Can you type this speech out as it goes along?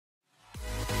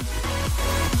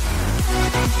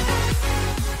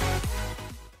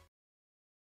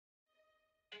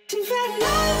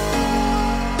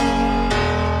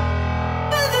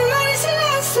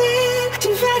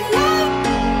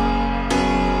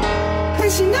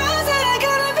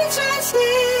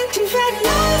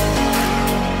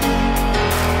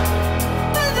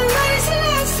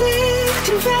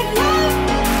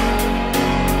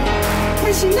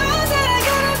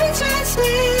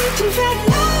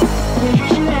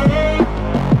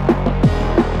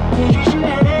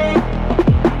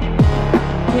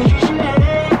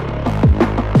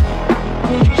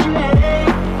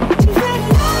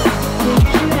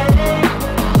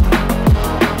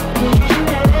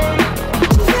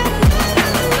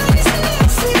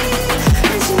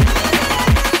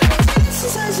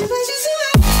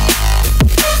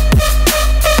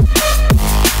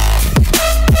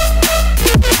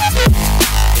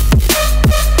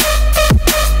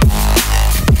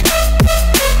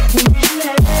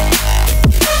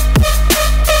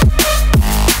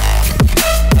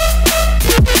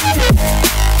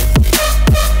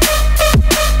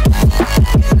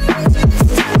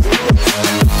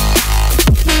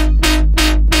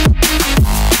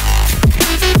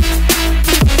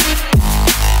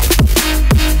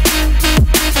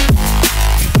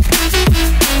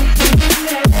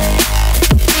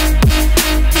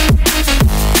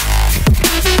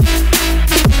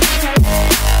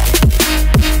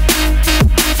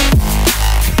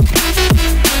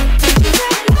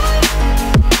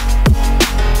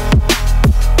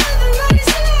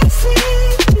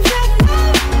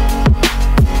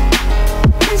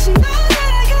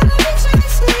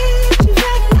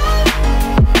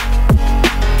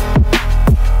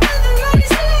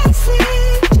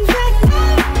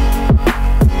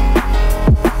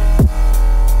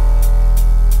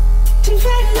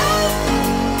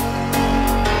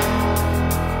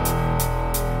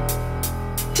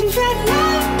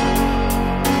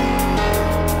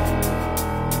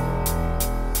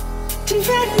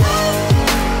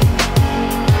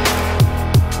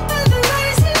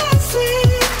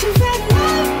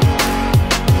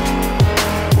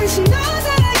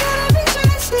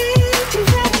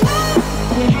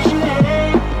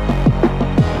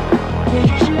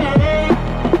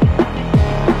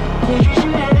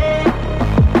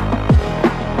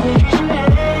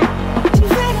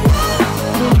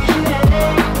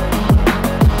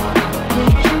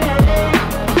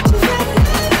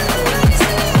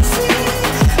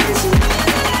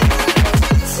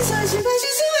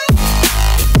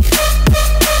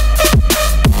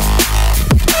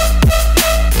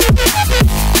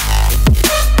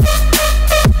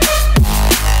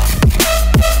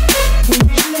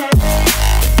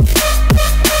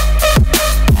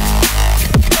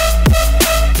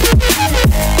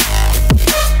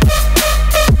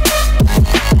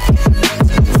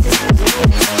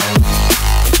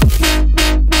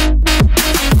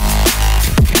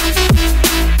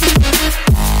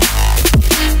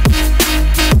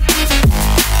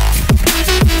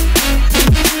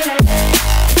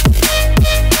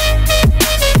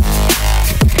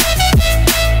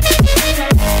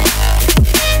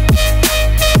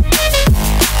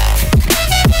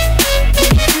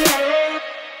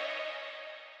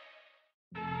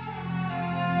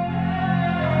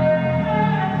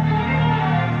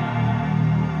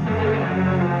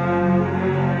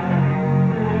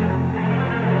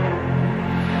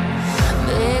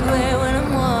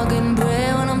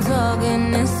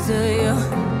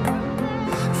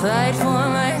Fight for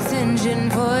my ascension,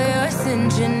 for your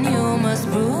ascension, you must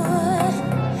prove it.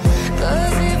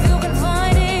 'Cause if you can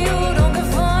find it, you don't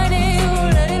confine it, you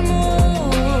let it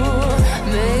move.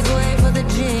 Make way for the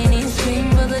genie, scream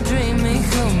for the dream, may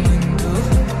come into.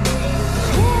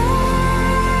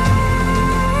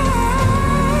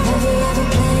 Have you ever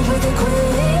played with a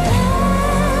queen?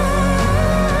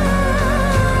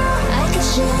 I can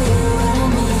show you what I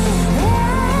mean.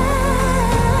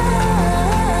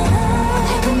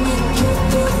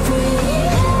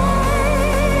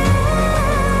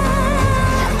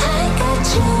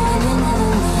 You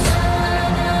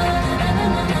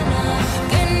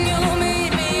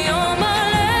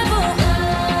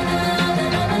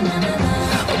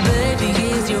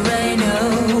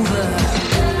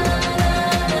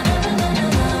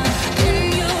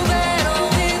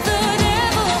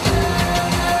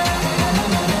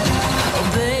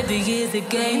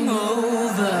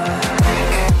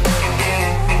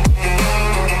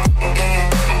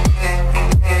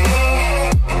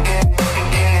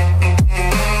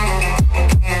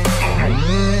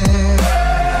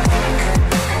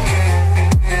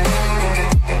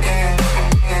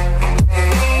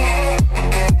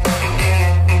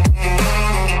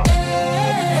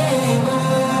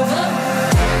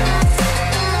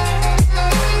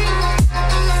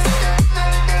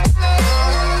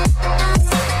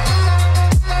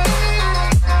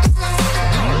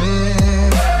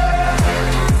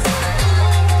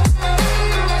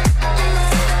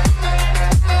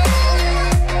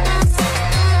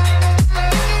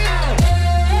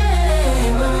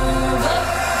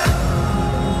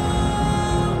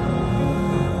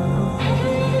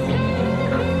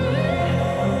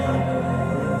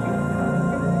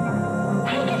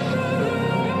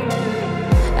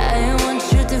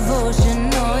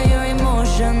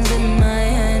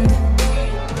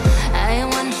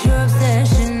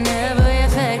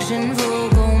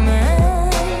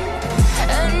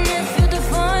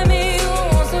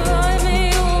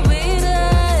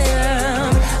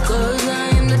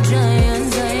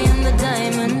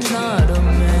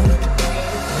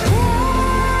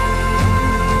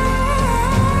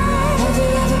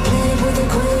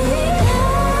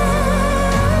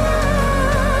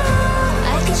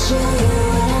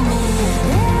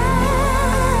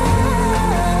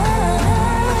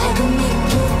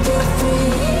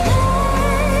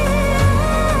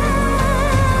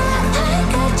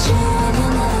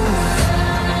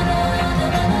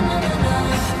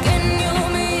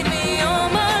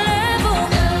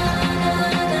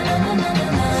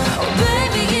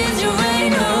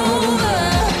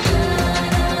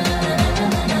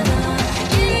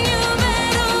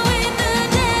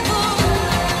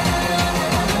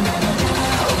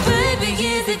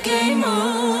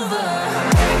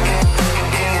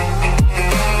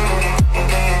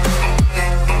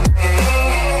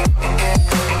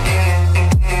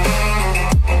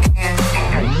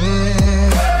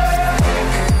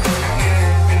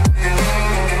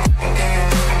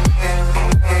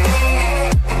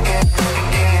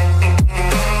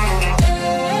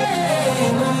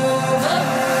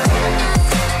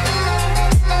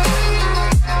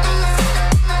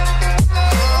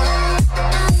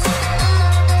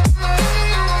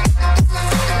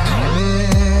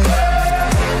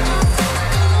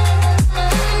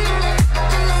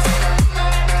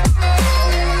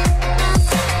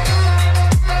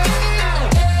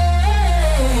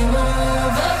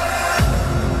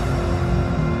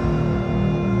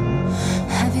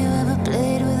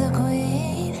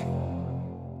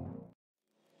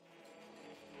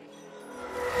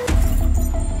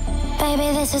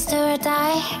Maybe this is do or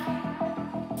die.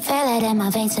 Feel it in my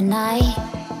veins tonight.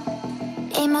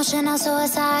 Emotional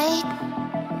suicide.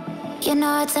 You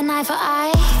know it's an eye for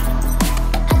eye.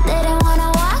 I didn't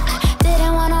wanna walk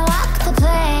the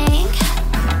plank.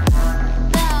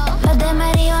 But the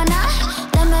Mariona,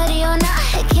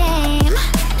 it came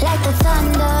like the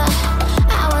thunder.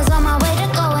 I was on my way to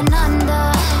going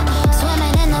under.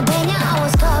 Swimming in the banya, I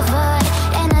was covered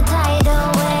in a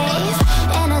tidal wave,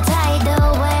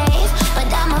 But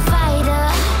I'm a fighter,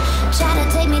 trying to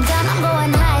take me down, I'm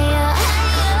going higher.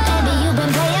 Maybe you've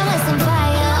been playing with some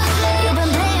fire. You've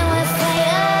been playing with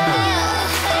fire.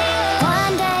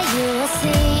 One day you will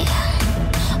see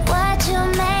what you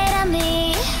made of me.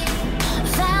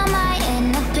 Found my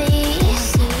inner peace.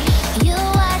 You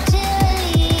watch it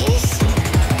release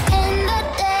in the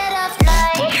dead of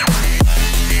night.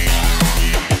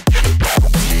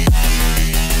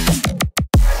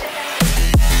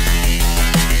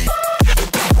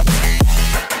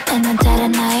 In the dead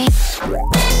of night.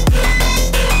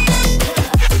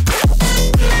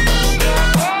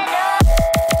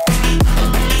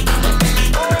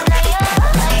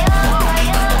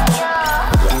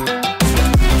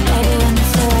 Baby, when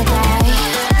it's do or die,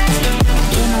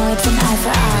 you know it's an eye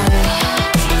for eye.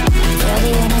 Feel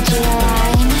the energy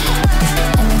align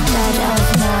in the dead of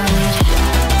night.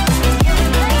 In the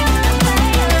dead of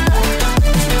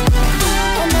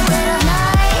night. In the dead of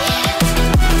night.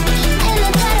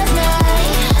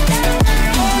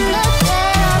 In the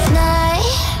dead of night.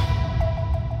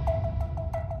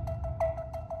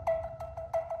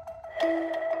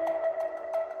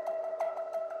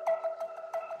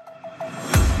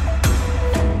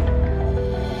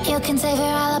 You can save your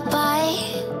alibi.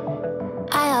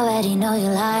 I already know you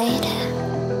lied.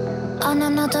 Oh no,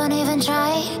 no, don't even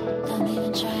try.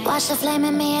 Watch the flame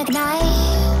in me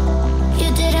ignite.